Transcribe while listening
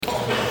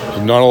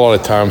not a lot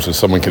of times when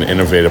someone can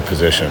innovate a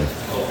position.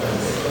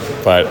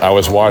 But I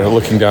was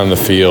looking down the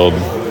field.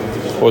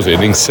 What was it,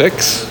 inning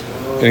six?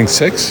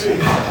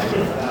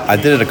 I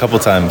did it a couple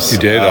times. You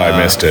did?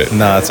 I missed it.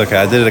 No, it's okay.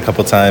 I did it a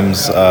couple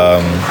times.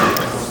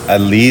 At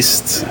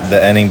least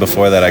the inning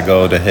before that I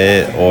go to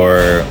hit,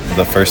 or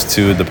the first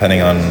two,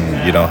 depending on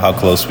how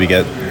close we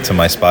get to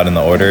my spot in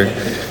the order.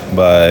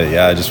 But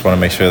yeah, I just want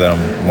to make sure that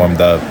I'm warmed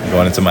up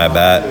going into my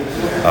bat.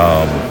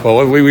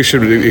 Well, we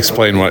should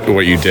explain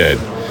what you did.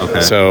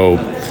 Okay. So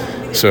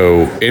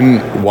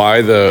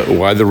why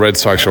the Red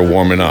Sox are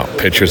warming up,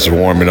 pitchers are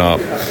warming up.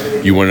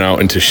 You went out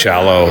into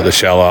the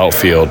shallow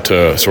outfield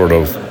to sort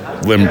of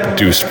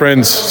do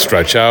sprints,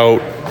 stretch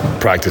out,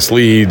 practice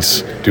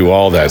leads, do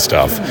all that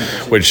stuff,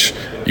 which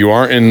you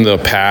aren't in the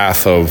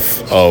path of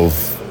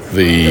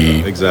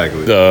the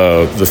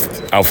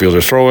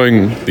outfielders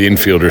throwing, the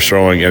infielders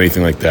throwing,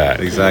 anything like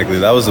that. Exactly.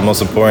 That was the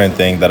most important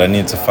thing, that I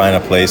needed to find a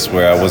place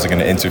where I wasn't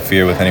going to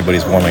interfere with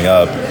anybody's warming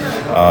up.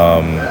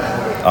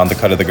 On the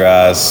cut of the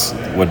grass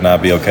would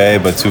not be okay,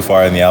 but too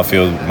far in the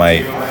outfield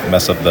might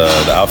mess up the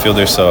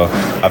outfielder. So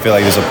I feel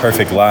like there's a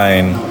perfect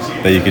line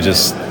that you could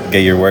just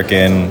get your work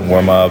in,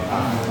 warm up,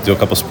 do a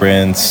couple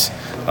sprints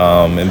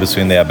in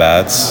between the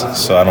at-bats.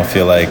 So I don't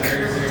feel like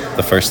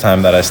the first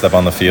time that I step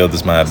on the field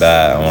is my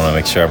at-bat. I want to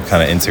make sure I'm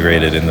kind of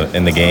integrated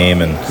in the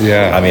game. And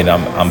yeah, I mean,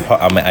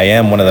 I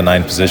am one of the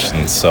 9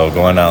 positions. So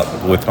going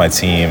out with my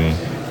team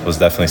was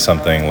definitely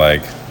something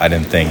like I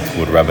didn't think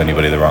would rub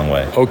anybody the wrong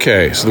way.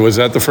 Okay, so was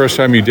that the first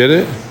time you did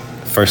it?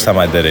 First time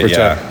I did it,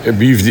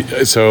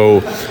 yeah.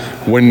 So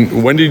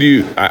when did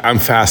you? I'm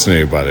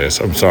fascinated by this.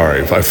 I'm sorry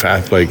if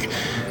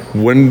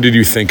when did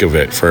you think of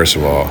it? First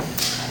of all.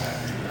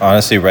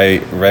 Honestly,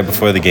 right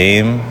before the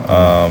game,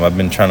 I've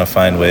been trying to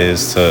find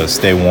ways to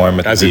stay warm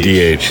at as a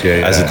DH.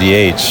 Yeah. As a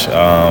DH,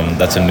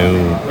 that's a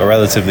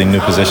relatively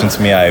new position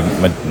to me. I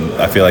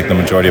feel like the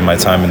majority of my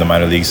time in the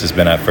minor leagues has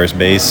been at first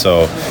base,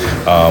 so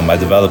I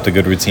developed a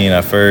good routine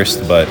at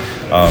first. But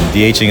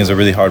DHing is a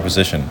really hard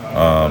position.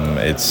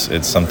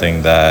 It's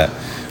something that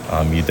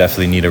you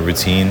definitely need a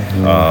routine.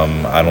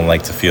 I don't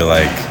like to feel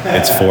like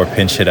it's 4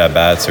 pinch hit at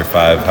bats or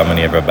 5, how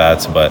many ever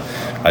bats, but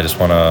I just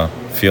want to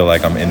feel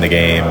like I'm in the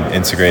game,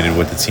 integrated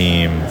with the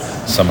team,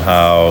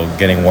 somehow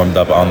getting warmed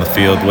up on the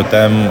field with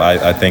them.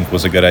 I think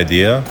was a good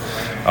idea,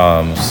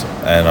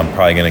 and I'm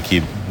probably going to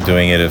keep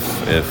doing it if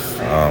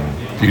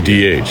you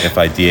DH. If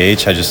I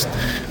DH,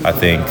 I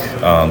think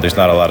there's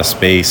not a lot of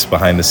space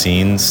behind the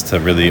scenes to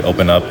really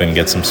open up and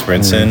get some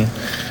sprints in.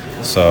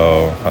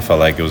 So I felt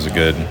like it was a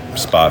good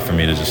spot for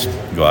me to just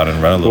go out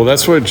and run a little. Well,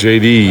 that's what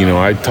JD,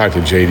 I talked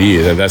to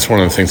JD, that's one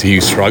of the things he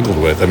struggled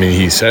with. I mean,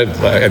 he said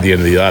at the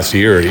end of the last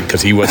year,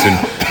 because he wasn't,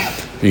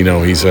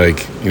 he's like,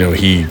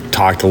 he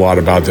talked a lot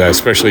about that,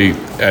 especially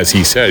as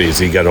he said, as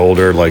he got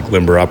older, like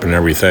limber up and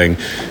everything.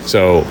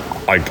 So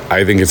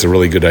I think it's a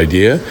really good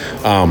idea.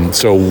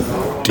 So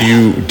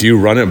do you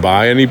run it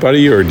by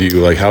anybody, or do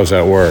you how's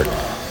that work?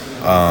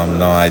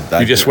 No,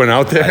 I just went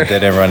out there? I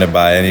didn't run it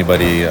by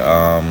anybody.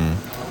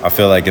 I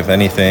feel like if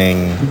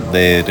anything,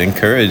 they'd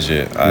encourage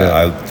it.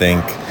 I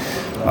think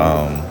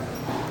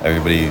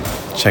everybody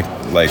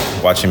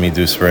watching me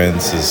do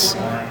sprints is,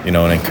 an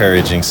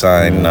encouraging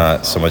sign,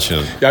 not so much.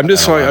 I'm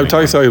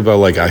talking to you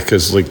about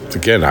because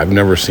again, I've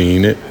never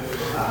seen it,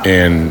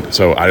 and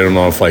so I don't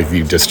know if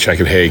you just check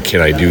it. Hey,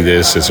 can I do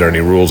this? Is there any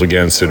rules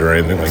against it or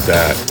anything like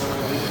that?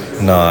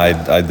 No,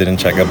 I didn't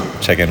check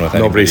in with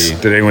anybody.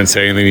 Did anyone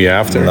say anything to you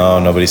after? No,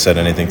 nobody said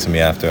anything to me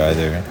after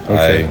either.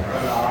 Okay.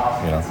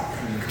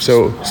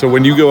 So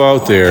when you go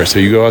out there,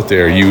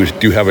 you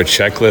do have a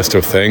checklist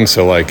of things.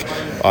 So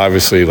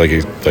obviously,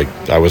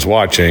 I was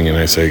watching, and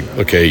I say,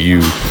 okay,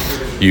 you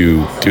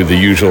do the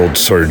usual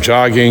sort of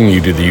jogging,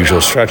 you do the usual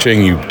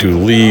stretching, you do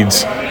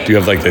leads. Do you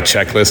have the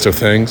checklist of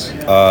things?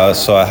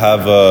 So I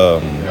have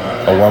a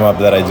warm up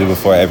that I do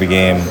before every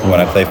game when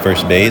I play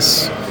first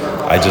base.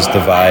 I just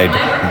divide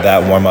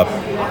that warm up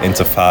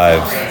into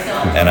 5,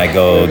 and I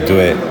go do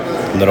it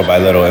little by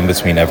little in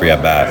between every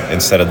at bat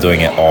instead of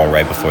doing it all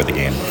right before the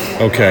game.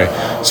 Okay,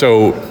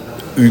 so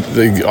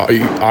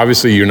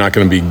obviously you're not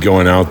going to be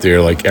going out there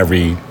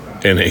every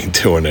inning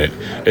doing it.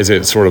 Is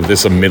it sort of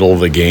a middle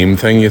of the game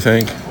thing, you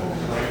think?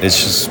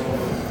 It's just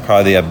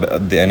probably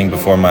the inning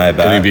before my at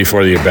bat. Inning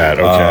before the at bat.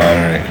 Okay, all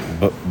right.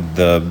 But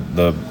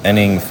the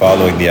inning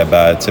following the at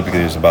bat,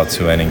 typically there's about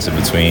 2 innings in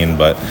between.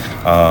 But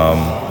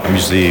I'm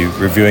usually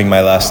reviewing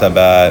my last at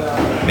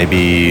bat,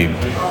 maybe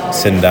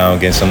sitting down,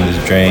 getting something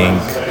to drink,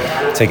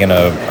 taking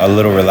a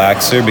little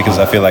relaxer, because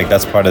I feel like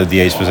that's part of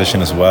the DH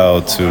position as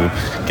well, to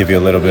give you a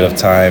little bit of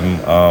time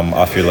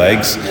off your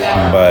legs,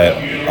 but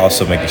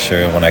also making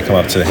sure when I come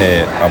up to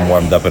hit, I'm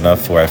warmed up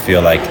enough where I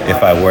feel like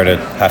if I were to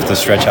have to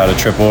stretch out a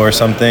triple or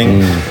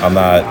something, I'm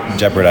not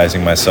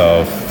jeopardizing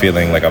myself,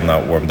 feeling like I'm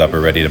not warmed up or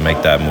ready to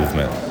make that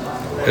movement.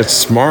 It's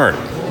smart.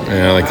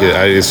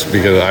 It's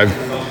because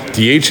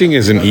DHing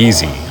isn't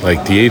easy.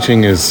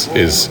 DHing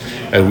is,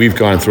 and we've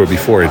gone through it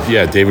before.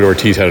 Yeah, David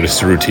Ortiz had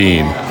this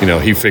routine.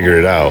 He figured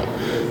it out.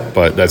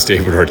 But that's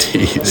David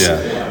Ortiz.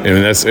 Yeah.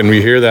 and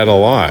we hear that a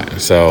lot.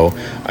 So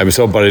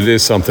but it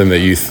is something that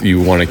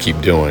you want to keep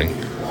doing.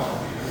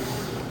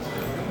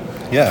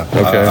 Yeah,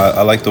 Okay.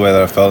 I like the way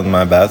that I felt in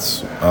my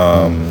bats,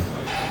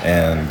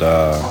 and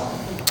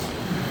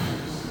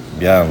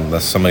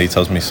unless somebody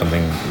tells me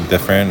something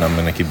different, I'm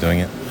gonna keep doing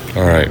it.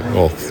 All right.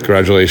 Well,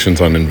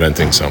 congratulations on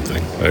inventing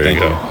something. There Thank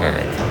you go. you. All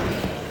right.